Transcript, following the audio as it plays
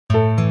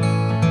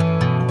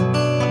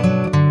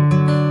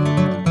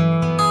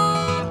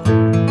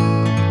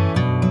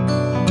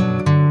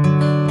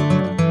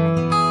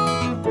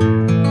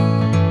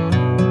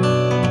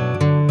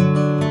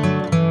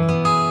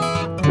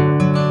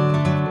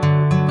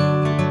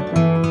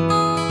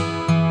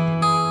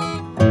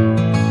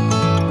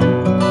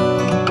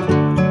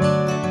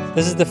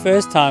is the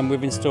first time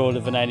we've installed a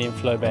vanadium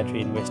flow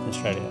battery in Western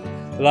Australia.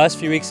 The last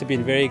few weeks have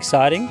been very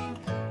exciting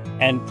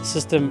and the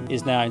system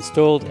is now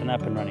installed and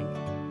up and running.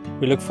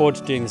 We look forward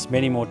to doing this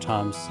many more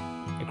times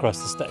across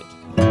the state.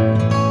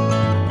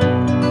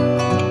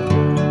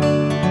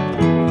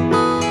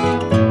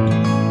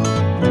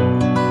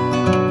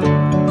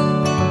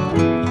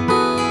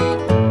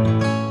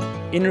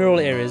 In rural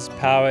areas,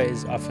 power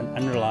is often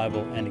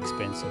unreliable and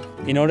expensive.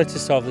 In order to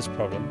solve this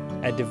problem,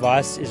 a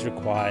device is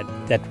required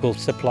that will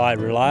supply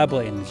reliable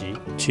energy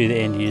to the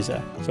end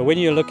user. So when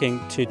you're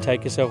looking to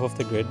take yourself off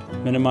the grid,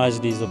 minimise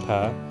diesel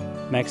power,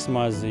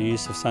 maximise the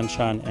use of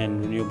sunshine and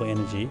renewable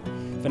energy,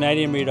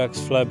 vanadium redox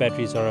flow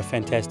batteries are a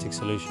fantastic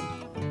solution.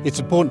 It's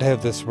important to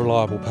have this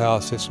reliable power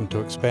system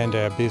to expand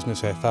our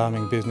business, our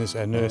farming business,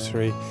 our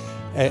nursery,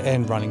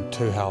 and running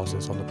 2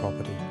 houses on the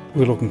property.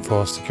 We're looking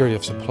for security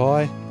of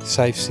supply,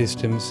 safe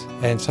systems,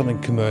 and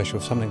something commercial,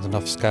 something with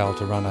enough scale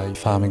to run a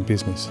farming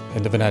business.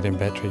 And the vanadium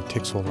battery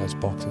ticks all those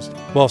boxes.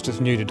 Whilst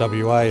it's new to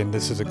WA and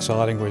this is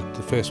exciting, we're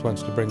the first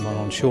ones to bring one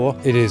on shore,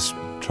 it is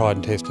tried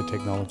and tested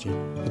technology.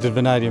 With the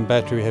vanadium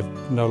battery, we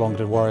have no longer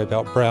to worry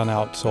about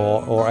brownouts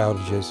or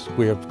outages.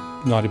 We are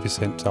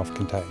 90%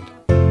 self-contained.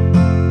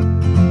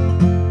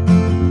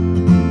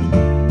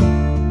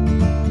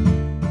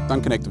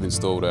 Unconnect have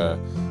installed a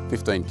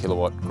 15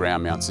 kilowatt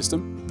ground mount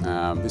system.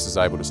 This is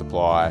able to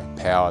supply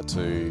power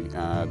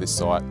to this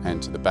site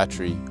and to the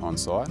battery on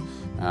site,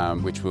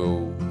 which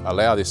will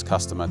allow this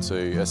customer to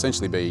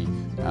essentially be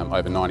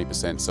over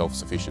 90%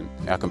 self-sufficient.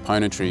 Our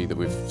componentry that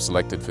we've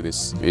selected for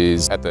this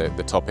is at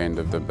the top end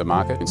of the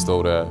market.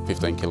 Installed a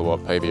 15 kilowatt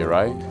PV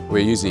array. We're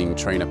using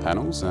Trina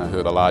panels, who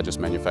are the largest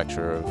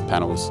manufacturer of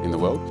panels in the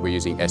world. We're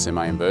using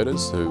SMA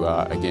inverters, who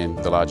are again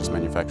the largest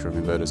manufacturer of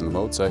inverters in the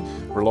world. So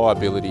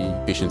reliability,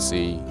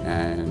 efficiency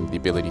and the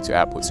ability to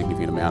output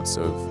significant amounts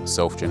of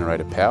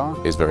self-generated power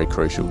is very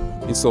crucial.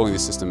 Installing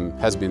this system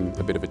has been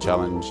a bit of a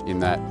challenge in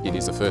that it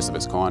is the first of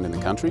its kind in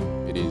the country.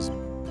 It is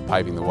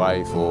paving the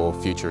way for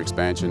future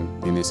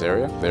expansion in this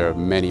area. There are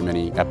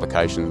many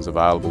applications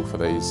available for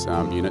these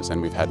units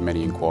and we've had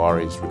many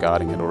inquiries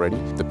regarding it already.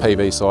 The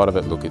PV side of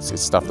it, look, it's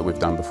stuff that we've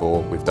done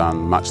before. We've done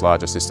much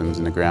larger systems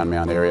in the ground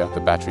mount area.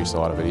 The battery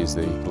side of it is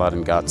the blood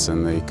and guts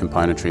and the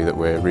componentry that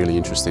we're really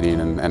interested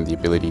in and the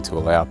ability to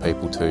allow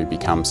people to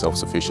become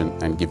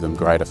self-sufficient and give them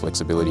greater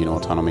flexibility and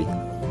autonomy.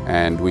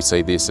 And we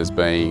see this as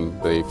being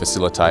the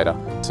facilitator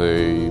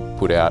to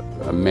put out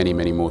many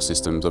more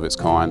systems of its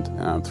kind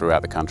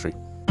throughout the country.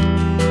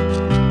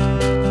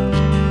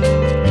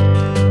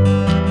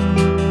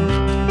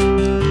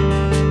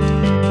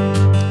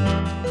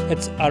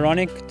 It's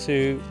ironic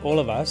to all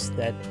of us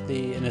that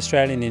an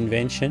Australian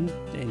invention,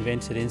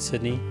 invented in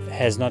Sydney,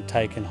 has not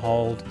taken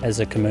hold as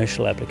a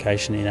commercial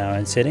application in our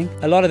own setting.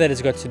 A lot of that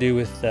has got to do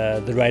with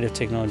the rate of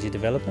technology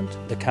development.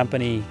 The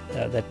company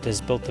that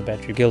has built the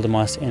battery,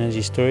 Gildemeister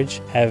Energy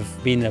Storage, have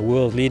been a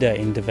world leader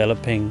in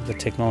developing the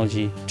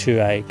technology to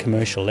a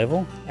commercial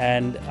level.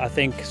 And I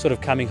think sort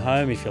of coming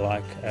home, if you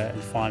like,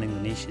 and finding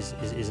the niche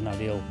is an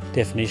ideal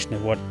definition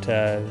of what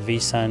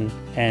VSUN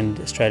and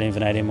Australian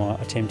Vanadium are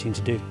attempting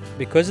to do.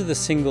 Because of the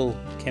single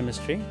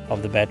chemistry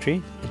of the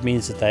battery, it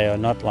means that they are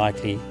not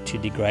likely to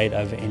degrade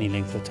over any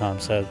length of time.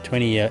 So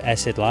 20-year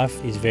asset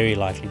life is very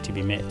likely to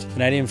be met.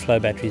 Vanadium flow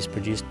batteries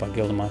produced by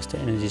Gildemeister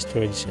Energy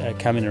Storage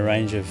come in a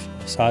range of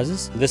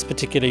sizes. This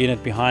particular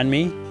unit behind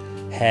me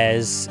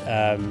has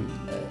a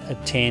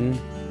 10,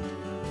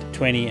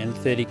 20 and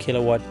 30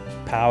 kilowatt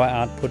power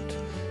output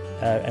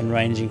and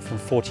ranging from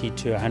 40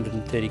 to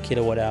 130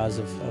 kilowatt hours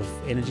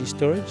of energy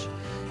storage.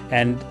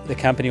 And the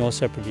company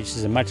also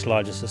produces a much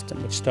larger system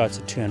which starts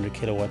at 200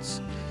 kilowatts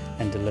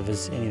and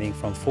delivers anything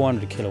from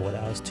 400 kilowatt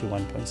hours to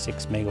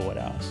 1.6 megawatt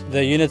hours.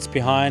 The units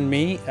behind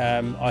me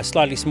are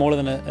slightly smaller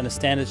than a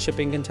standard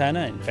shipping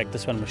container. In fact,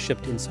 this one was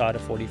shipped inside a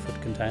 40-foot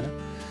container.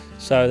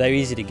 So they're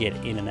easy to get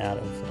in and out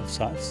of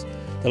sites.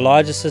 The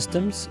larger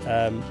systems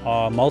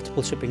are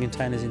multiple shipping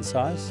containers in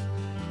size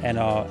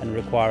and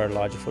require a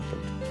larger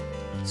footprint.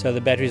 So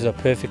the batteries are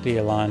perfectly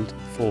aligned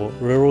for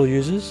rural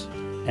users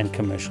and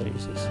commercial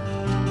users.